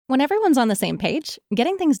When everyone's on the same page,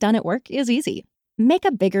 getting things done at work is easy. Make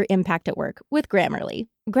a bigger impact at work with Grammarly.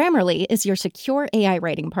 Grammarly is your secure AI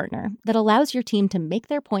writing partner that allows your team to make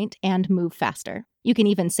their point and move faster. You can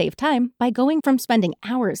even save time by going from spending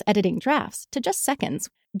hours editing drafts to just seconds.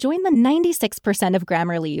 Join the 96% of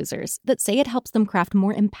Grammarly users that say it helps them craft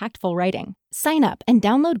more impactful writing. Sign up and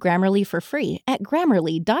download Grammarly for free at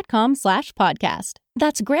grammarly.com/podcast.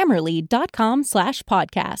 That's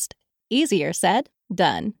grammarly.com/podcast. Easier said,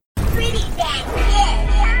 done.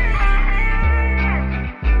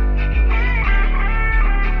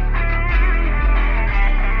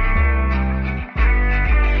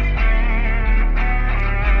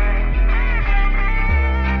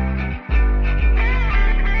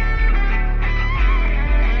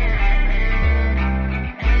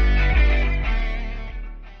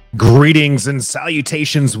 Greetings and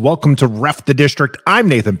salutations. Welcome to Ref the District. I'm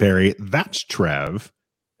Nathan Perry. That's Trev.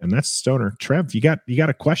 And that's Stoner. Trev, you got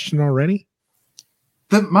a question already?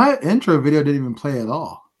 My intro video didn't even play at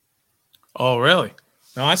all. Oh, really?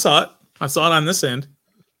 No, I saw it. I saw it on this end.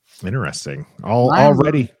 Interesting.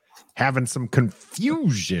 Already having some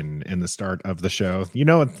confusion in the start of the show. You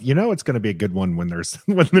know it's going to be a good one when there's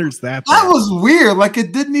that. That was weird. Like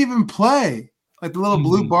it didn't even play. Like the little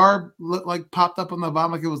blue bar popped up on the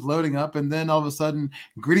bottom like it was loading up, and then all of a sudden,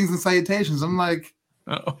 greetings and salutations. I'm like,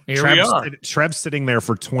 here we are. Trev's sitting there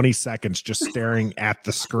for 20 seconds just staring at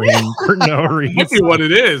the screen for no reason. Let's see what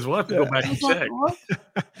it is. We'll have to go back and check.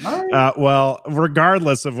 Well,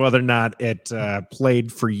 regardless of whether or not it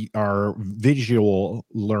played for our visual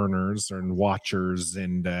learners and watchers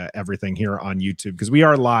and everything here on YouTube, because we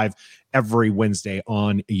are live every Wednesday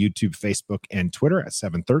on YouTube, Facebook, and Twitter at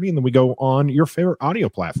 7:30, and then we go on your favorite audio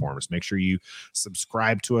platforms. Make sure you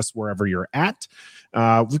subscribe to us wherever you're at.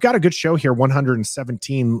 We've got a good show here,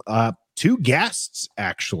 117. Two guests,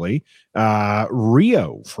 actually.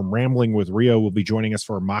 Rio from Rambling with Rio will be joining us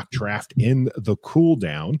for a mock draft in the cool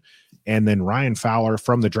down. And then Ryan Fowler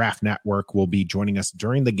from the Draft Network will be joining us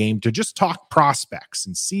during the game to just talk prospects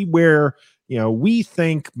and see where we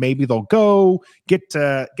think maybe they'll go, get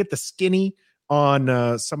the skinny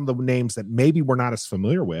on some of the names that maybe we're not as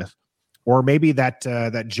familiar with, or maybe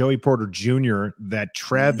that Joey Porter Jr. that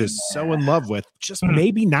Trev is so in love with, just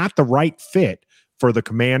maybe not the right fit for the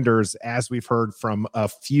Commanders, as we've heard from a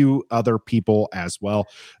few other people as well.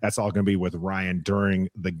 That's all going to be with Ryan during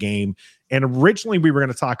the game. And originally we were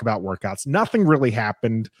going to talk about workouts. Nothing really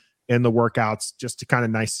happened in the workouts, just to kind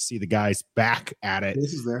of nice to see the guys back at it.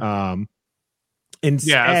 This is there.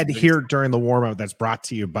 Instead, here during the warm-up that's brought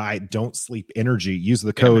to you by Don't Sleep Energy, use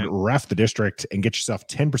the code REF the District and get yourself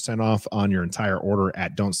 10% off on your entire order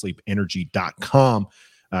at don'tsleepenergy.com.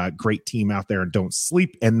 Great team out there and Don't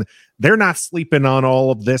Sleep, and they're not sleeping on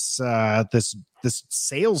all of this this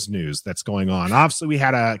sales news that's going on. Obviously, we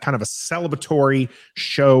had a kind of a celebratory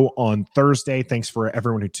show on Thursday. Thanks for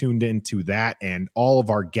everyone who tuned into that, and all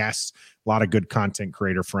of our guests, a lot of good content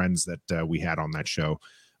creator friends that we had on that show.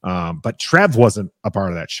 But Trev wasn't a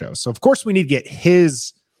part of that show. So, of course, we need to get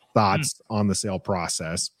his thoughts on the sale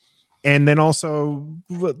process. And then also,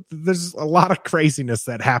 there's a lot of craziness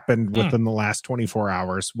that happened within the last 24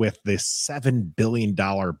 hours with this $7 billion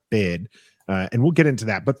bid. And we'll get into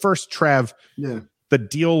that. But first, Trev, the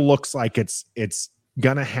deal looks like it's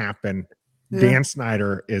going to happen. Yeah. Dan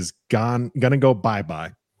Snyder is going to go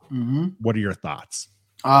bye-bye. Mm-hmm. What are your thoughts?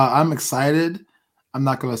 I'm excited. I'm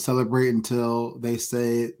not going to celebrate until they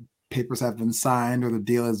say papers have been signed or the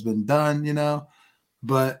deal has been done,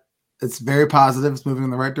 but it's very positive. It's moving in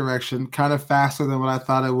the right direction, kind of faster than what I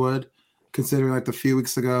thought it would, considering like a few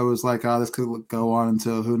weeks ago, it was like, this could go on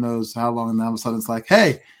until who knows how long. And then all of a sudden it's like,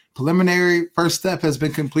 hey, preliminary first step has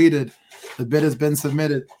been completed. The bid has been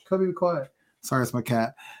submitted. Kobe, be quiet. Sorry, it's my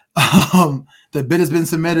cat. The bid has been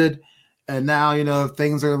submitted. And now,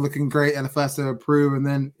 things are looking great and if it has to approve, and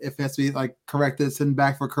then if it has to be like corrected, send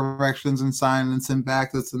back for corrections and sign and send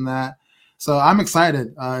back this and that. So I'm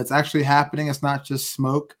excited. It's actually happening. It's not just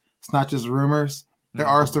smoke. It's not just rumors. There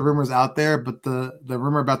are still rumors out there, but the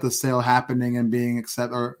rumor about the sale happening and being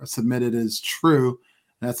accepted or submitted is true.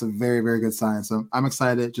 And that's a very, very good sign. So I'm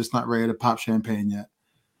excited, just not ready to pop champagne yet.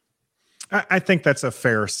 I think that's a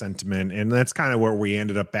fair sentiment, and that's kind of where we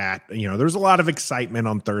ended up at. There's a lot of excitement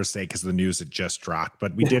on Thursday because the news had just dropped,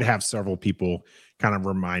 but we did have several people kind of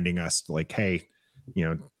reminding us, like, hey,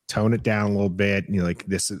 tone it down a little bit. Like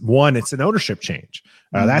this is one, it's an ownership change.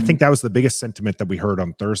 I think that was the biggest sentiment that we heard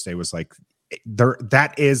on Thursday was like,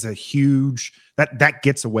 that is a huge, that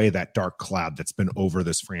gets away that dark cloud that's been over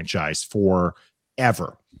this franchise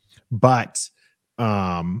forever. But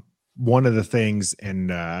one of the things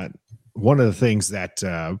that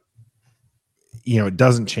it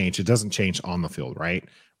doesn't change. It doesn't change on the field, right?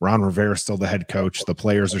 Ron Rivera is still the head coach. The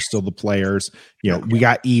players are still the players. We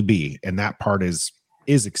got EB, and that part is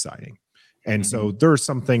exciting. And so there are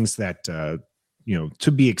some things that, to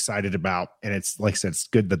be excited about. And it's like I said, it's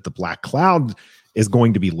good that the black cloud is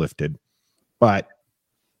going to be lifted, but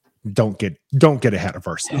don't get ahead of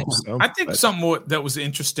ourselves. So, I think something that was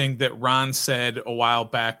interesting that Ron said a while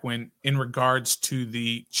back when in regards to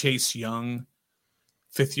the Chase Young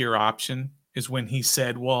 5th-year option is when he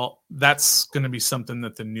said, well, that's going to be something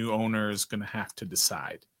that the new owner is going to have to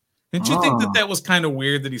decide. Didn't you think that was kind of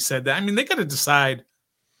weird that he said that? I mean, they got to decide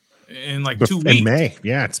in like 2 weeks. In May.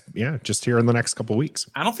 Yeah, just here in the next couple of weeks.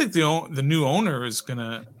 I don't think the new owner is going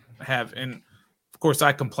to have, and of course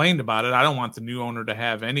I complained about it. I don't want the new owner to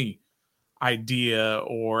have any idea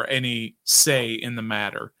or any say in the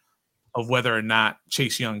matter of whether or not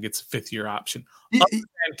Chase Young gets a 5th-year option.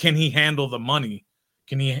 Can he handle the money?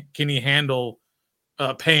 Can he handle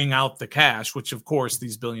paying out the cash, which of course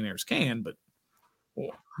these billionaires can, but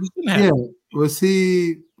was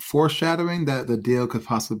he foreshadowing that the deal could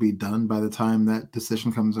possibly be done by the time that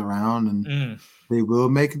decision comes around and they will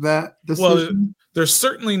make that decision? Well, there's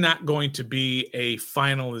certainly not going to be a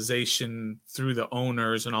finalization through the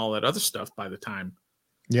owners and all that other stuff by the time.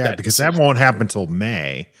 Yeah, because that won't happen until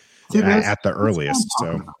May at the earliest.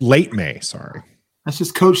 So late May, sorry. That's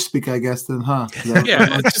just coach speak, I guess, then, huh?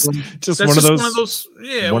 Yeah, it's just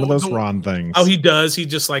one of those Ron things. Oh, he does. He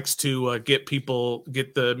just likes to get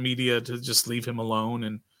the media to just leave him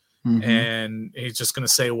alone, and he's just going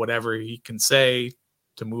to say whatever he can say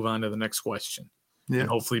to move on to the next question, and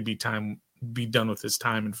hopefully be done with his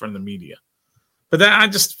time in front of the media. But I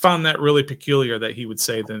just found that really peculiar that he would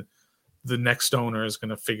say that the next owner is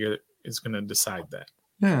going to decide that.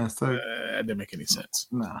 Yeah, so that didn't make any sense.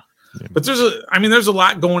 Nah. Yeah. But there's a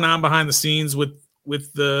lot going on behind the scenes with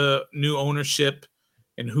the new ownership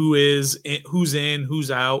and who's in, who's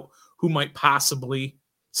out, who might possibly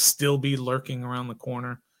still be lurking around the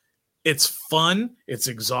corner. It's fun. It's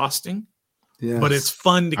exhausting, but it's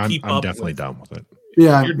fun to keep up. I'm definitely done with it.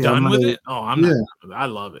 Yeah, you're done with it. Oh, I'm not. I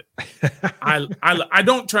love it. I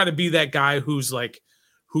don't try to be that guy who's like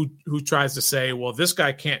who tries to say, well, this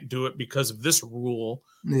guy can't do it because of this rule,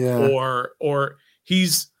 or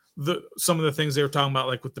he's. Some of the things they were talking about,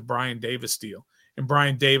 like with the Brian Davis deal, and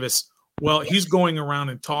Brian Davis, well, he's going around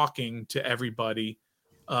and talking to everybody,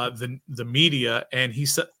 the media, and he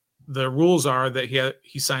said the rules are that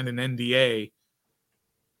he signed an NDA.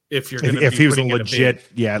 If he was a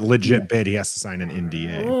legit bid, he has to sign an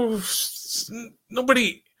NDA.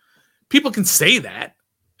 People can say that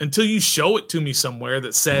until you show it to me somewhere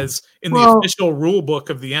that says in the official rule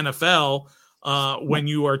book of the NFL, when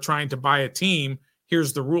you are trying to buy a team.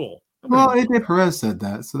 Here's the rule. Well, AJ Perez said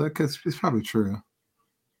that, so it's probably true.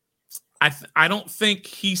 I don't think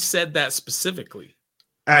he said that specifically.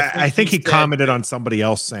 I think he commented on somebody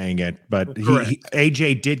else saying it, but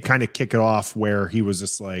AJ did kind of kick it off where he was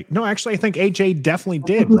just like, no, actually, I think AJ definitely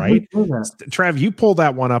did, right? Trev, you pulled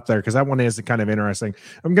that one up there because that one is kind of interesting.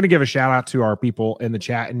 I'm going to give a shout out to our people in the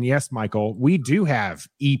chat. And yes, Michael, we do have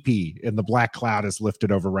EP and the black cloud is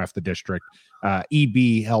lifted over Ref the District.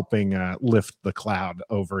 EB helping lift the cloud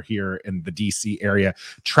over here in the DC area.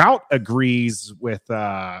 Trout agrees with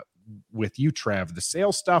you, Trev. The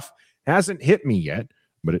sales stuff hasn't hit me yet,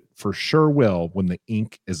 but it for sure will when the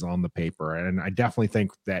ink is on the paper. And I definitely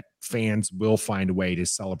think that fans will find a way to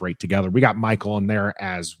celebrate together. We got Michael in there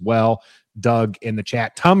as well. Doug in the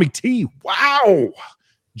chat. Tommy T, wow,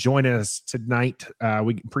 joining us tonight.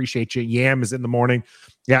 We appreciate you. Yam is in the morning.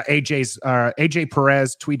 Yeah, AJ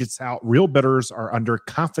Perez tweeted out, real bidders are under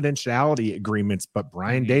confidentiality agreements, but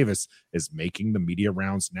Brian Davis is making the media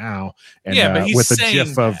rounds now. And but he's with a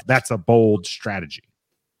gif of that's a bold strategy.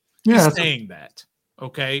 He's saying that.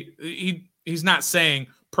 Okay. He's not saying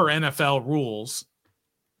per NFL rules.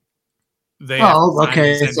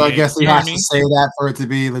 Okay. So I guess he has to say that for it to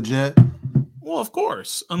be legit. Well, of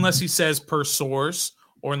course, unless he says per source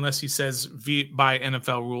or unless he says by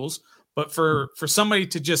NFL rules. But for somebody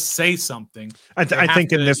to just say something, I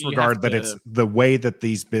think in this regard that it's the way that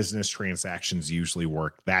these business transactions usually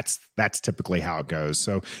work. That's typically how it goes.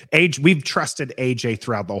 So we've trusted AJ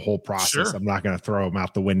throughout the whole process. Sure. I'm not going to throw him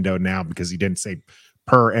out the window now because he didn't say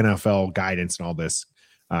per NFL guidance and all this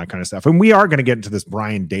kind of stuff. And we are going to get into this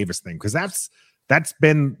Brian Davis thing because that's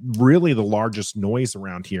been really the largest noise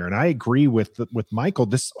around here. And I agree with Michael.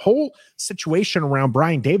 This whole situation around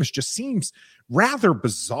Brian Davis just seems rather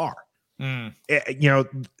bizarre.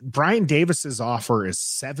 Brian Davis's offer is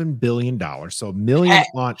 $7 billion. So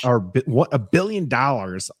 $1 billion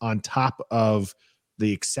on top of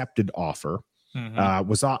the accepted offer.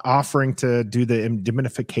 was offering to do the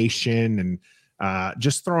indemnification and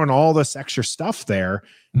just throwing all this extra stuff there.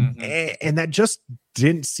 And that just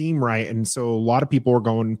didn't seem right. And so a lot of people were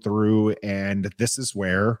going through, and this is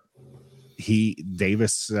where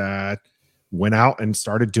Davis went out and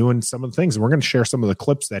started doing some of the things. And we're going to share some of the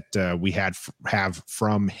clips that we have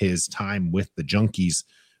from his time with the Junkies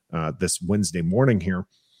this Wednesday morning here,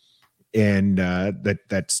 and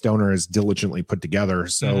that Stoner has diligently put together.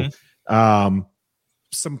 So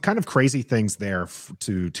some kind of crazy things there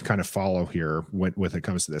to kind of follow here when it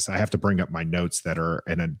comes to this. I have to bring up my notes that are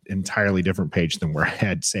in an entirely different page than where I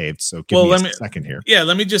had saved. So give me a second here. Yeah,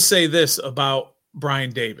 let me just say this about Brian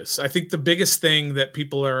Davis. I think the biggest thing that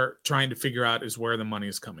people are trying to figure out is where the money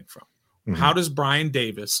is coming from. How does Brian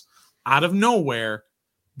Davis, out of nowhere,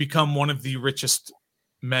 become one of the richest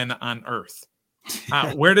men on earth?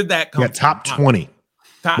 Where did that come from? Top 20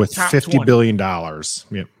 with $50 billion.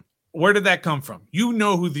 Yep. Where did that come from? You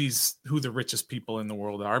know who the richest people in the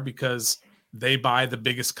world are because they buy the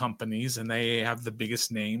biggest companies and they have the biggest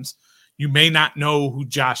names. You may not know who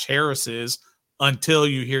Josh Harris is until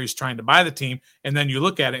you hear he's trying to buy the team. And then you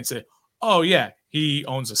look at it and say, oh yeah, he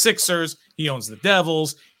owns the Sixers. He owns the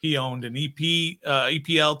Devils. He owned an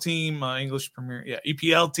EPL team, English Premier,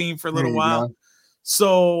 EPL team for a little while. Go.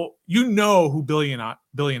 So you know who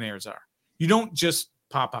billionaires are. You don't just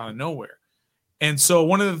pop out of nowhere. And so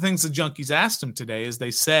one of the things the Junkies asked him today is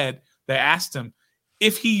they asked him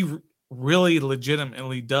if he really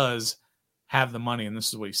legitimately does have the money. And this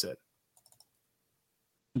is what he said.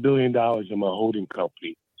 $1 billion in my holding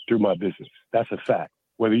company through my business. That's a fact.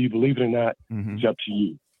 Whether you believe it or not, it's up to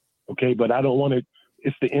you. Okay. But I don't want to,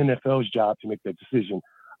 it's the NFL's job to make that decision.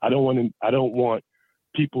 I don't want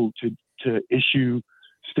people to issue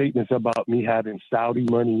statements about me having Saudi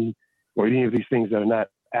money or any of these things that are not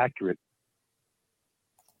accurate.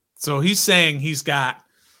 So he's saying he's got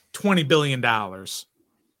 $20 billion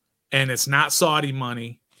and it's not Saudi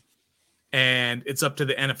money, and it's up to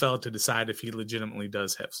the NFL to decide if he legitimately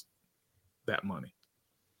does have that money.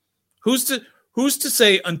 Who's to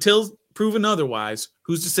say, until proven otherwise,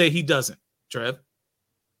 who's to say he doesn't, Trev?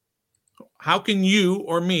 How can you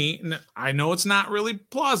or me, and I know it's not really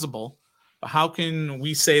plausible, but how can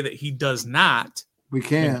we say that he does not? We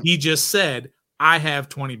can't. He just said, I have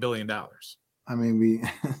 $20 billion. I mean,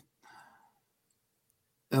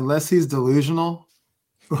 unless he's delusional,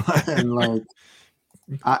 and like,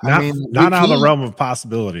 I mean, not out of the realm of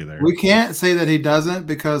possibility there. We can't say that he doesn't,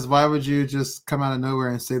 because why would you just come out of nowhere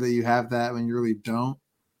and say that you have that when you really don't?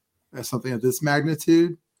 That's something of this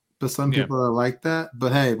magnitude. But some people are like that.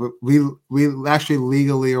 But hey, we actually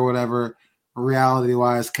legally or whatever, reality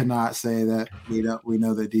wise, cannot say that we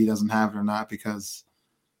know that D doesn't have it or not, because,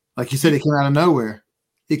 like you said, it came out of nowhere.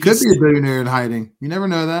 He could be a billionaire in hiding. You never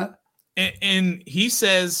know that. And he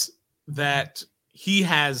says that he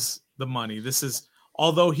has the money. This is,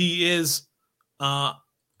 although he is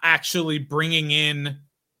actually bringing in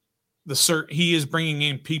he is bringing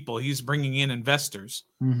in people. He's bringing in investors.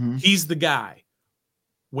 He's the guy.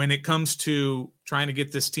 When it comes to trying to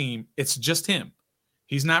get this team, it's just him.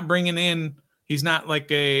 He's not bringing in. He's not like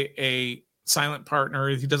a silent partner.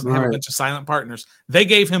 He doesn't have a bunch of silent partners. They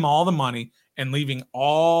gave him all the money and leaving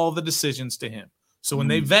all the decisions to him. So when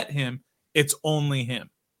they vet him, it's only him.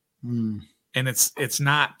 And it's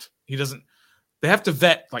not, he doesn't, they have to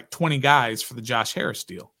vet like 20 guys for the Josh Harris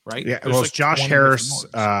deal, right? Yeah. Well, it's Josh Harris,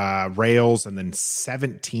 Rails, and then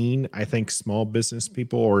 17, I think, small business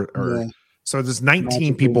people so there's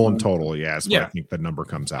 19 people in total. Yeah. That's what I think the number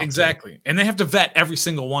comes out. Exactly. And they have to vet every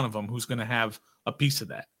single one of them who's going to have a piece of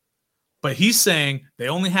that. But he's saying they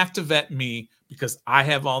only have to vet me because I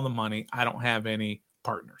have all the money. I don't have any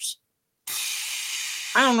partners.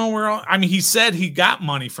 I don't know where. He said he got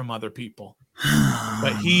money from other people,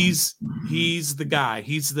 but he's the guy.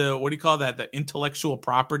 He's the, what do you call that? The intellectual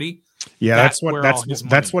property. Yeah, that's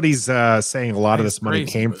what he's saying. A lot of this money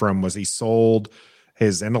came from was he sold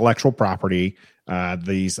his intellectual property,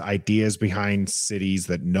 these ideas behind cities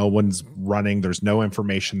that no one's running. There's no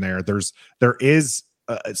information there. There is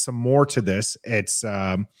some more to this. It's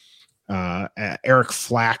Eric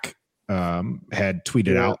Flack had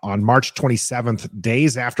tweeted out on March 27th,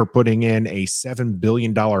 days after putting in a $7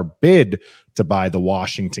 billion bid to buy the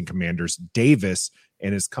Washington Commanders. Davis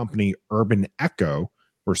and his company Urban Echo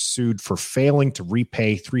were sued for failing to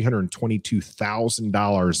repay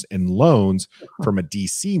 $322,000 in loans from a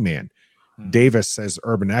DC man. Davis says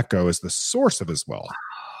Urban Echo is the source of his wealth.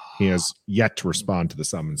 He has yet to respond to the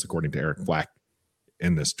summons, according to Eric Flack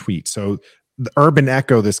in this tweet. So the Urban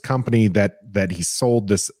Echo, this company that he sold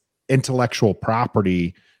this intellectual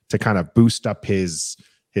property to kind of boost up his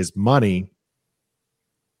money,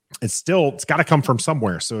 it's got to come from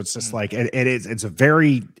somewhere. So it's just like it's a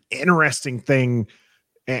very interesting thing.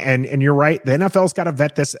 And you're right. The NFL's got to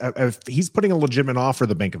vet this. If he's putting a legitimate offer,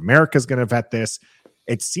 the Bank of America is going to vet this.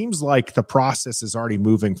 It seems like the process is already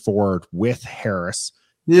moving forward with Harris.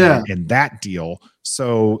 In that deal.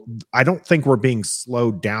 So I don't think we're being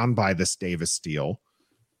slowed down by this Davis deal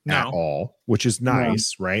at all, which is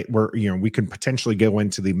nice, right? We can potentially go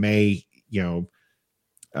into the May,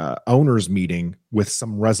 owners meeting with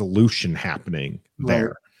some resolution happening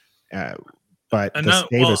there. But this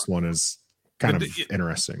Davis one is kind of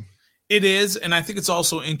interesting. It is. And I think it's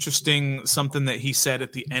also interesting something that he said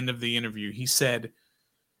at the end of the interview. He said,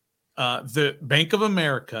 the Bank of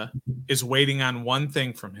America is waiting on one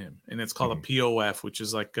thing from him, and it's called a POF, which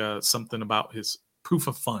is like something about his proof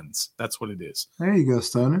of funds. That's what it is. There you go,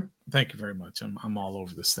 Stoner. Thank you very much. I'm all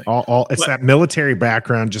over this thing. It's that military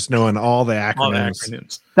background, just knowing all the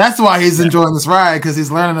acronyms. That's why he's enjoying this ride, because he's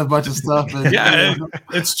learning a bunch of stuff. And,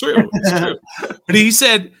 it's true. It's true. But he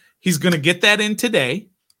said he's going to get that in today,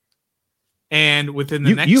 and within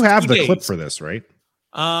the next 2 days. You have the clip for this, right?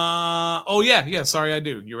 Yeah. Sorry, I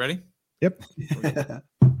do. You ready? Yep. As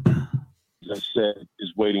I said,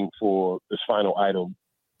 is waiting for this final item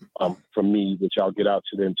from me, which I'll get out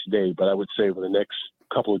to them today. But I would say over the next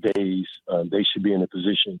couple of days, they should be in a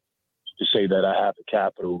position to say that I have the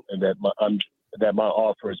capital and that my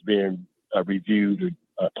offer is being reviewed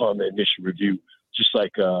upon the initial review, just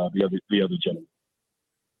like the other gentleman.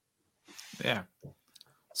 Yeah.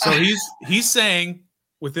 So he's saying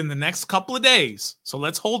within the next couple of days. So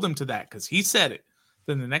let's hold him to that, because he said it.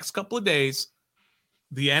 Then the next couple of days,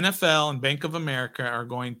 the NFL and Bank of America are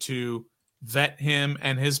going to vet him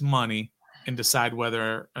and his money and decide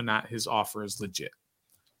whether or not his offer is legit.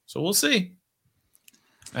 So we'll see.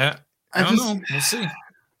 I don't know. We'll see.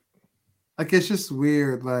 Like, it's just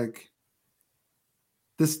weird. Like,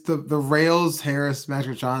 the Rails Harris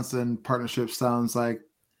Magic Johnson partnership sounds like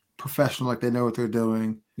professional, like they know what they're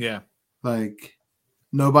doing. Yeah. Like,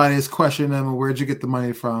 nobody is questioning them. Where'd you get the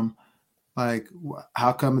money from? Like,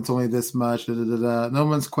 how come it's only this much? No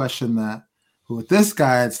one's questioned that. But with this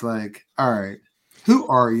guy, it's like, all right, who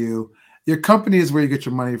are you? Your company is where you get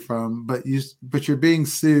your money from, but you're being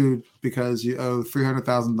sued because you owe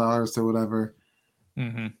 $300,000 to whatever.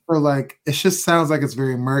 Mm-hmm. Or like, it just sounds like it's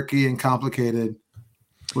very murky and complicated.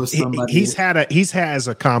 With somebody. He has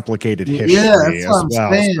a complicated history as well.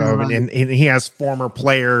 Saying, and he has former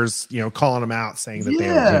players, calling him out, saying that they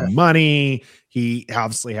owe him money. He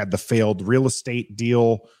obviously had the failed real estate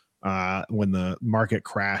deal when the market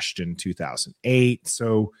crashed in 2008.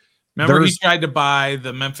 So remember, he tried to buy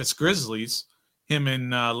the Memphis Grizzlies. Him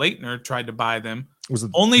and Leitner tried to buy them. Was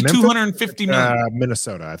it only $250 million?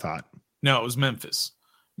 Minnesota, I thought. No, it was Memphis.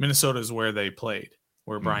 Minnesota is where they played,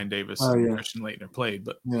 where Brian Davis and Christian Leitner played.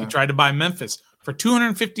 But he tried to buy Memphis for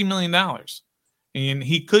 $250 million, and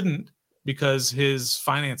he couldn't because his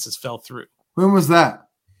finances fell through. When was that?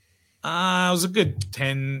 It was a good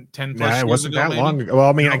 10 plus years ago. It wasn't that long ago. Well,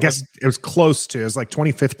 I mean, I guess it was close to. It was like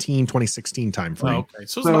 2015, 2016 time frame. Oh, okay.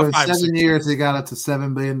 So about 7 years, he got up to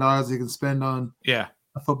 $7 billion he can spend on a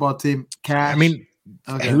football team cash. I mean,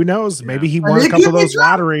 who knows? Maybe he won a couple of those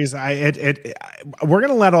lotteries. We're going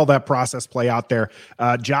to let all that process play out there.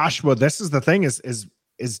 Joshua, this is the thing is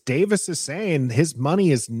Davis is saying his money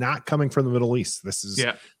is not coming from the Middle East. This is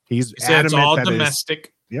he's it's all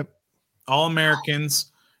domestic. Yep. All Americans.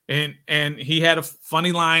 And he had a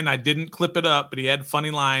funny line. I didn't clip it up, but he had a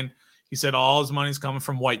funny line. He said all his money's coming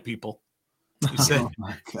from white people. He said,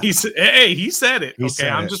 he said it.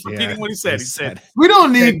 I'm just repeating what he said. He said, we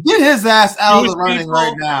don't need get his ass out of the running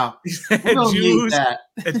right now. We don't Jews, need that.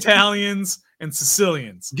 Italians, and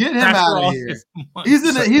Sicilians. Get him out of here. He's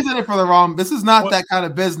in it for the wrong. This is not that kind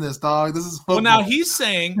of business, dog. This is football. Well, now he's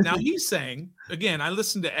saying again, I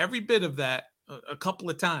listened to every bit of that a couple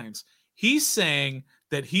of times. He's saying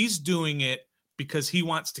that he's doing it because he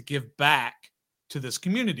wants to give back to this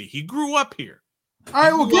community. He grew up here. All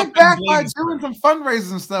right, well, get back by doing some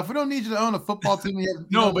fundraising stuff. We don't need you to own a football team.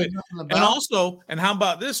 And how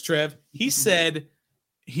about this, Trev? He said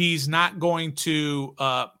he's not going to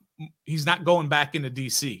he's not going back into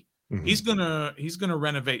DC. Mm-hmm. He's gonna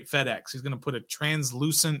renovate FedEx. He's gonna put a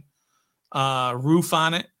translucent roof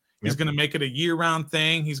on it. He's gonna make it a year-round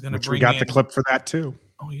thing. He's gonna bring. We got the clip for that too.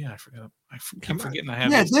 Oh yeah, I forgot. I keep forgetting I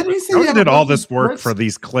have. Yeah, didn't he say he did all this work for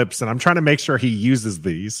these clips, and I'm trying to make sure he uses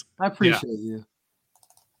these. I appreciate you.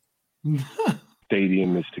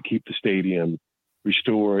 Stadium is to keep the stadium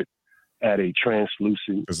restored at a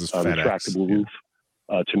translucent, retractable roof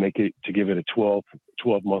to give it a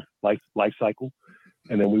 12-month life cycle,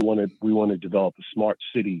 and then we want to develop a smart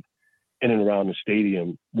city in and around the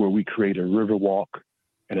stadium where we create a river walk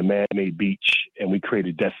and a man-made beach, and we create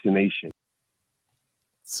a destination.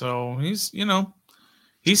 So he's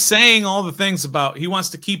saying all the things about he wants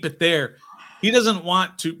to keep it there. He doesn't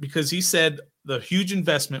want to, because he said the huge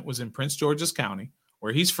investment was in Prince George's County,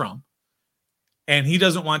 where he's from, and he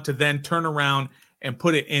doesn't want to then turn around and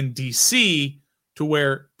put it in D.C. to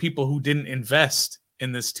where people who didn't invest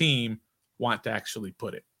in this team want to actually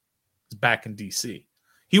put it. It's back in D.C.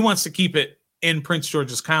 He wants to keep it in Prince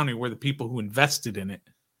George's County, where the people who invested in it.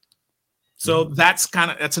 So that's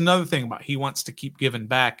another thing about he wants to keep giving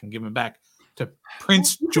back to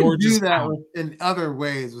Prince George's County. In other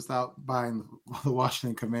ways without buying the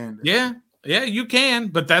Washington Commanders. Yeah, you can,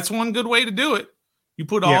 but that's one good way to do it. You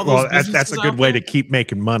put all those. Well, that's a good way to keep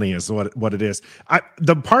making money, is what it is.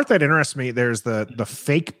 The part that interests me, there's the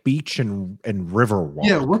fake beach and river walk.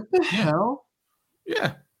 Yeah, what the hell?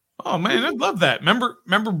 Yeah. Oh man, I'd love that.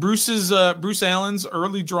 Remember Bruce Allen's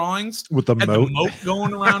early drawings with the moat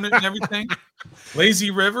going around it and everything.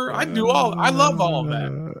 Lazy River. I love all of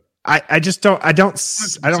that. I don't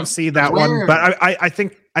see that one, but I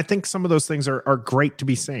think some of those things are great to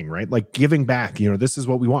be saying, right? Like giving back. This is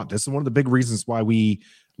what we want. This is one of the big reasons why we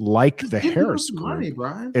like the Harris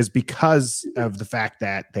Group, is because of the fact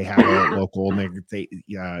that they have a local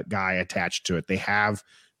guy attached to it. They have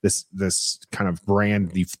this kind of brand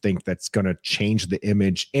you think that's going to change the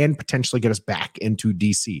image and potentially get us back into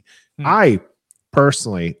DC. I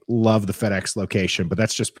personally love the FedEx location, but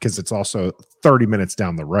that's just because it's also 30 minutes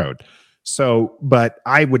down the road. So, but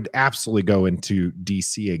I would absolutely go into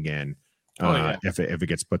DC again if it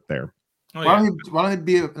gets put there. Why don't he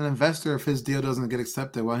be an investor if his deal doesn't get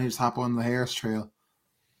accepted? Why don't he just hop on the Harris trail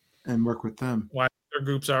and work with them? Why? Their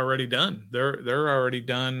group's already done. They're already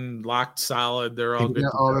done, locked, solid. They're all good.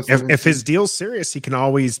 If his deal's serious, he can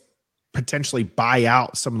always potentially buy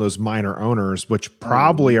out some of those minor owners, which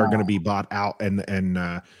probably are going to be bought out in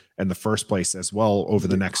the first place as well over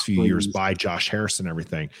the next few years by Josh Harris and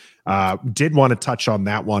everything. Did want to touch on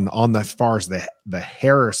that one as far as the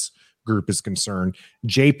Harris Group is concerned.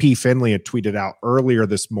 JP Finley had tweeted out earlier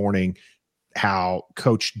this morning how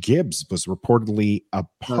Coach Gibbs was reportedly a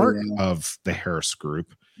part of the Harris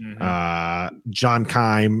Group. John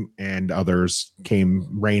Keim and others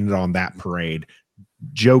rained on that parade.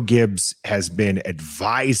 Joe Gibbs has been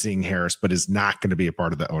advising Harris, but is not going to be a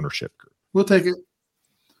part of the ownership group. We'll take it.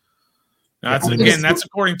 That's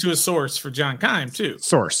according to a source for John Keim too.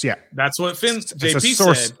 Source, yeah. That's what JP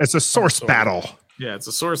said. It's a source battle. Yeah, it's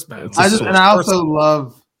a source battle. I also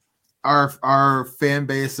love our fan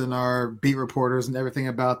base and our beat reporters and everything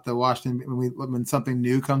about the Washington when something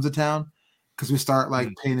new comes to town, because we start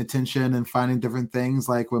paying attention and finding different things,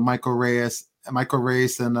 like when Michael Reyes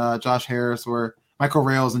and Josh Harris were Michael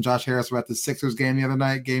Rales and Josh Harris were at the Sixers game the other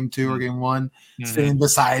night, game 2 or game 1, sitting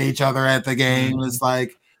beside each other at the game. It's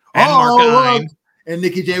like, and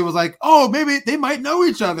Nikki J was like, oh, maybe they might know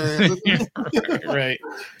each other. Right.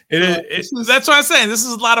 That's what I'm saying. This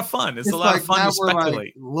is a lot of fun. It's a lot of fun to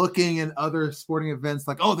speculate. Looking in other sporting events,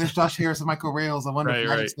 like, oh, there's Josh Harris and Michael Rales. I wonder if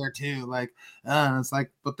Magic's there too. It's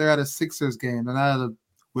like, but they're at a Sixers game. They're not at a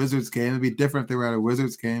Wizards game. It'd be different if they were at a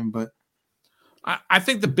Wizards game. But I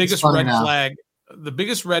think the biggest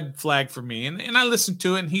red flag for me, and I listened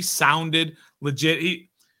to it, and he sounded legit.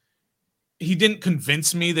 He didn't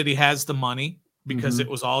convince me that he has the money, because it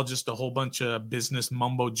was all just a whole bunch of business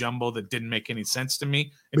mumbo jumbo that didn't make any sense to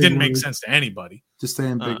me. It didn't make sense to anybody. Just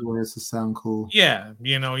saying big words to sound cool. Yeah.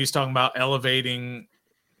 He's talking about elevating.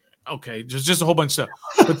 Okay. Just a whole bunch of stuff.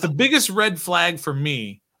 But the biggest red flag for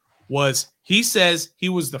me was he says he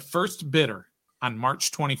was the first bidder on March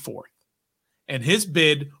 24th. And his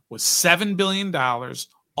bid was $7 billion,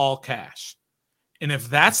 all cash. And if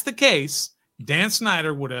that's the case, Dan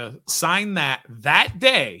Snyder would have signed that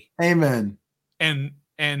day. Amen. And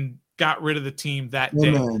got rid of the team that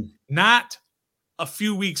day. Not a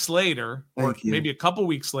few weeks later, maybe a couple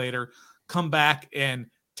weeks later, come back and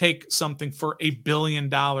take something for $1 billion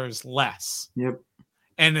less. Yep.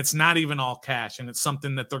 And it's not even all cash, and it's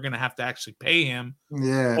something that they're going to have to actually pay him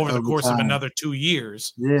over the course of another 2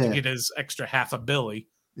 years to get his extra $500 million.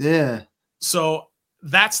 Yeah. So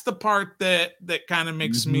that's the part that kind of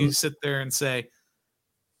makes me sit there and say,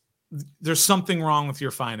 there's something wrong with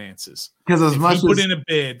your finances. Because as much as put in a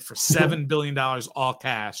bid for $7 billion all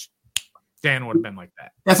cash, Dan would have been like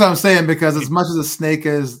that. That's what I'm saying. Because as much as a snake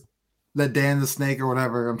is that Dan's a snake or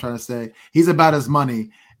whatever I'm trying to say, he's about his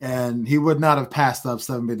money, and he would not have passed up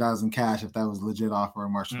 $7 billion in cash if that was a legit offer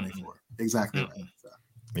on March 24th. Exactly right. So.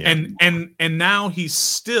 Yeah. And now he's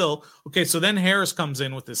still okay. So then Harris comes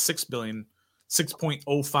in with his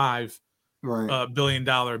 $6.05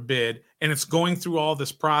 billion bid, and it's going through all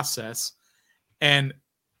this process. And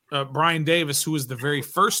Brian Davis, who was the very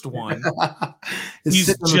first one, he's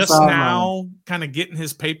just now kind of getting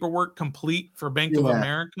his paperwork complete for Bank of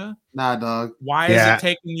America. Nah, dog. Why is it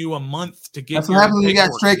taking you a month to get? That's what happens when you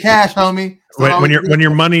got straight cash, homie. When you're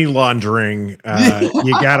money laundering,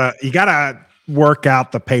 you gotta work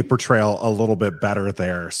out the paper trail a little bit better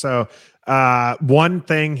there. So one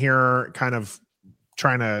thing here, kind of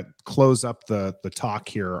trying to close up the talk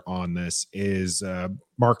here on this, is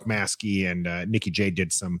Mark Maskey and Nikki J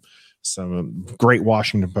did some great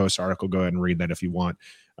Washington Post article. Go ahead and read that if you want.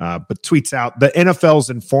 But tweets out, the NFL's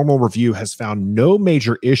informal review has found no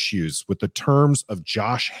major issues with the terms of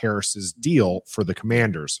Josh Harris's deal for the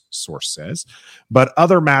Commanders, source says, but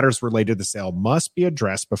other matters related to the sale must be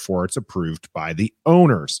addressed before it's approved by the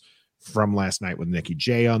owners. From last night with Nikki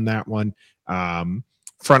J on that one.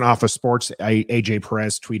 Front Office Sports, AJ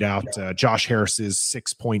Perez tweet out, Josh Harris's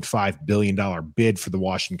 $6.5 billion bid for the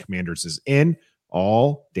Washington Commanders is in.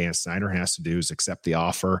 All Dan Snyder has to do is accept the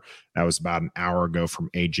offer. That was about an hour ago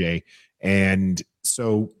from AJ. And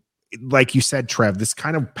so, like you said, Trev, this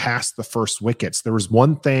kind of passed the first wickets. There was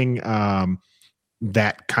one thing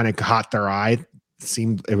that kind of caught their eye.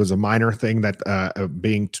 It was a minor thing that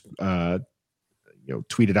being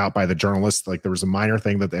tweeted out by the journalist. Like, there was a minor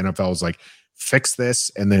thing that the NFL was like, fix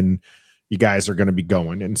this, and then you guys are going to be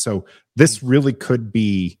going. And so this really could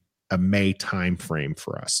be a May time frame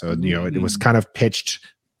for us. So, it was kind of pitched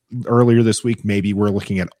earlier this week. Maybe we're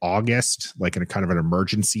looking at August, like in a kind of an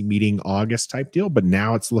emergency meeting, August type deal. But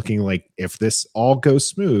now it's looking like if this all goes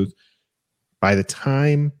smooth, by the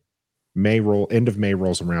time end of May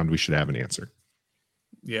rolls around, we should have an answer.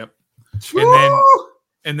 Yep.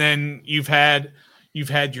 And then you've had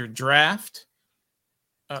your draft.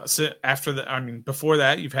 Before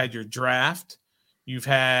that, you've had your draft. You've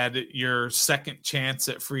had your second chance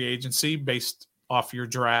at free agency based off your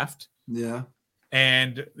draft. Yeah.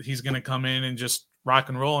 And he's going to come in and just rock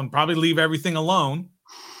and roll and probably leave everything alone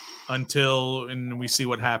until we see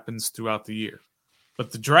what happens throughout the year.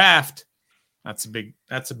 But the draft, that's a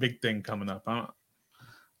big thing coming up.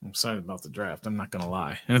 I'm excited about the draft. I'm not going to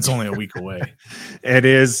lie. And it's only a week away. It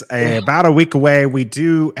is about a week away. We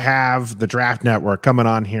do have the Draft Network coming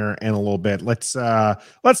on here in a little bit. Let's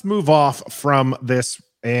move off from this.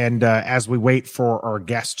 And as we wait for our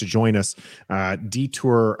guests to join us,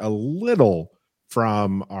 detour a little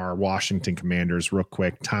from our Washington Commanders real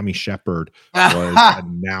quick. Tommy Shepard was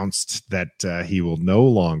announced that he will no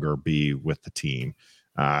longer be with the team.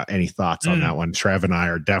 Any thoughts on that one? Trev and I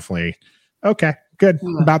are definitely okay. Good.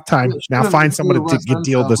 About time. Now find someone to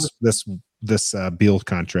deal this Beal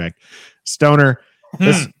contract. Stoner,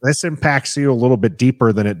 this impacts you a little bit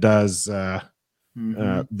deeper than it does the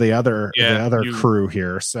other crew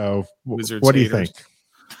here. So what do you think?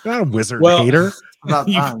 You're not a Wizard hater. About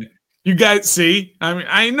time. You guys see,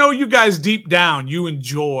 I know you guys deep down, you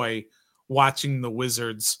enjoy watching the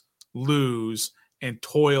Wizards lose and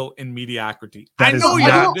toil in mediocrity. I know you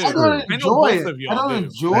do. I don't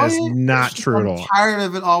enjoy it. Not true at all. I'm tired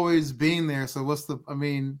of it always being there. So just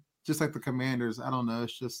like the Commanders, I don't know.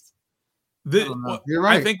 It's just you're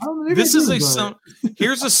right. I think this is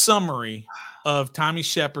here's a summary of Tommy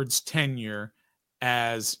Shepard's tenure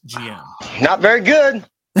as GM. Not very good.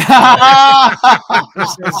 It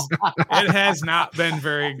has not been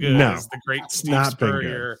very good, as the great Steve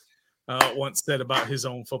Spurrier once said about his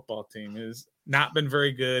own football team. It has not been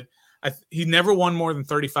very good. He never won more than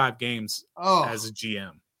 35 games as a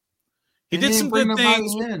GM. He did some good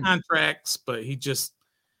things with contracts, but he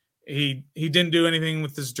didn't do anything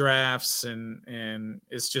with his drafts, and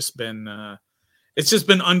it's just been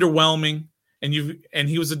underwhelming. And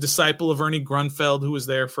he was a disciple of Ernie Grunfeld, who was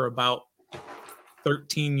there for about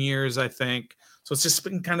 13 years, I think. So it's just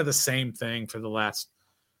been kind of the same thing for the last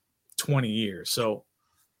 20 years. So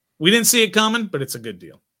we didn't see it coming, but it's a good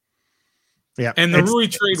deal. Yeah. And the Rui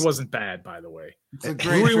trade wasn't bad, by the way.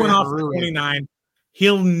 Rui went off for 29.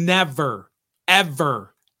 He'll never,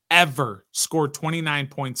 ever, ever score 29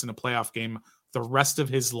 points in a playoff game the rest of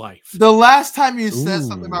his life. The last time you said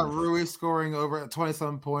something about Rui scoring over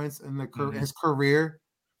 27 points in his career,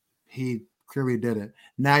 he clearly did it.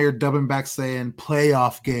 Now you're doubling back saying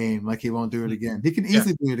playoff game, like he won't do it again. He can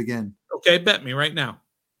easily do it again. Okay, bet me right now.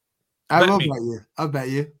 I will bet you. I'll bet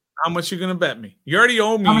you. How much you going to bet me? You already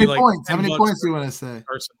owe me. How many points? How many points do you want to say?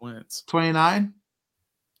 Person wins. 29?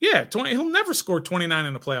 Yeah, 20. He'll never score 29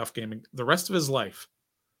 in a playoff game the rest of his life.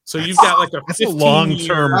 So you've got like a 15 long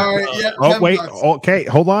term. Right, wait. Okay,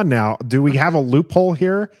 hold on now. Do we have a loophole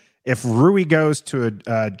here? if Rui goes to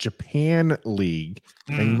a Japan league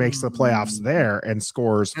and makes the playoffs there and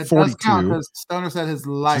scores 42, Stoner said his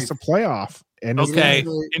life. Just a playoff. And okay,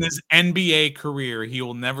 in his NBA career, he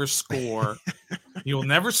will never score. He will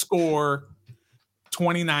never score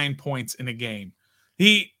 29 points in a game.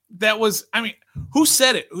 Who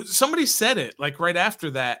said it? Somebody said it like right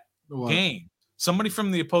after that game. Somebody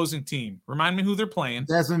from the opposing team. Remind me who they're playing.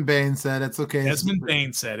 Desmond Bain said it's okay. Desmond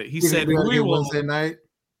Bain said it. He said Rui Wednesday night.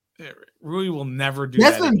 Rui will never do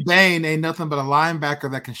that. Desmond Bain ain't nothing but a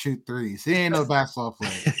linebacker that can shoot threes. He ain't no basketball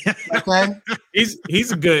player. Okay,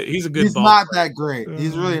 he's a good. He's not that great.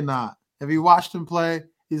 He's really not. Have you watched him play?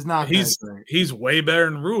 He's not. That great. He's way better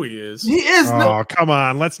than Rui is. He is. Oh, come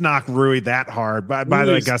on! Let's knock Rui that hard. By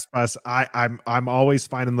the way, Gus Bus, I'm always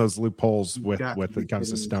finding those loopholes with it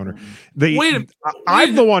comes to Stoner.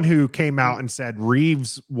 I'm the one who came out and said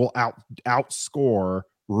Reeves will outscore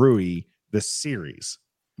Rui this series.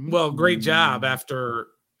 Well, great job after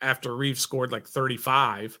Reeves scored like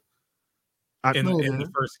 35 in the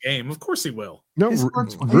first game. Of course he will. No, he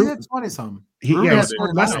had 20 something. He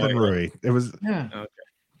scored less than Rui. It was okay.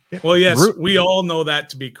 Well, yes, we all know that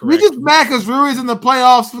to be correct. We just mad because Rui's in the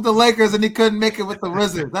playoffs with the Lakers and he couldn't make it with the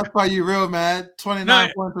Wizards. That's why you real mad.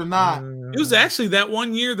 29 points or not. It was actually that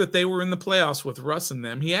one year that they were in the playoffs with Russ and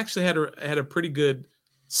them. He actually had a pretty good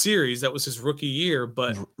series. That was his rookie year,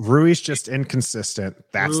 but Rui's just inconsistent.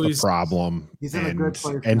 That's the problem. He's in a good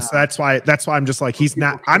place, and so that's why I'm just like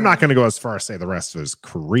I'm not going to go as far as say the rest of his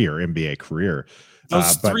career, NBA career.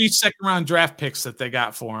 Those 3 second-round draft picks that they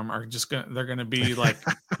got for him are they're gonna be like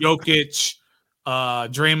Jokic,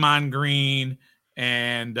 Draymond Green,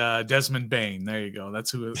 and Desmond Bain. There you go.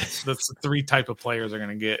 That's the 3 type of players they're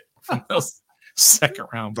gonna get from those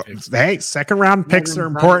second-round picks. Hey, second-round picks are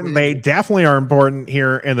important. They definitely are important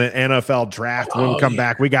here in the NFL draft. When we come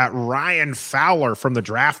back, we got Ryan Fowler from the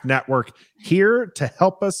Draft Network here to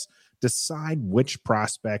help us decide which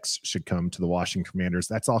prospects should come to the Washington Commanders.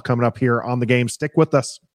 That's all coming up here on The Game. Stick with us.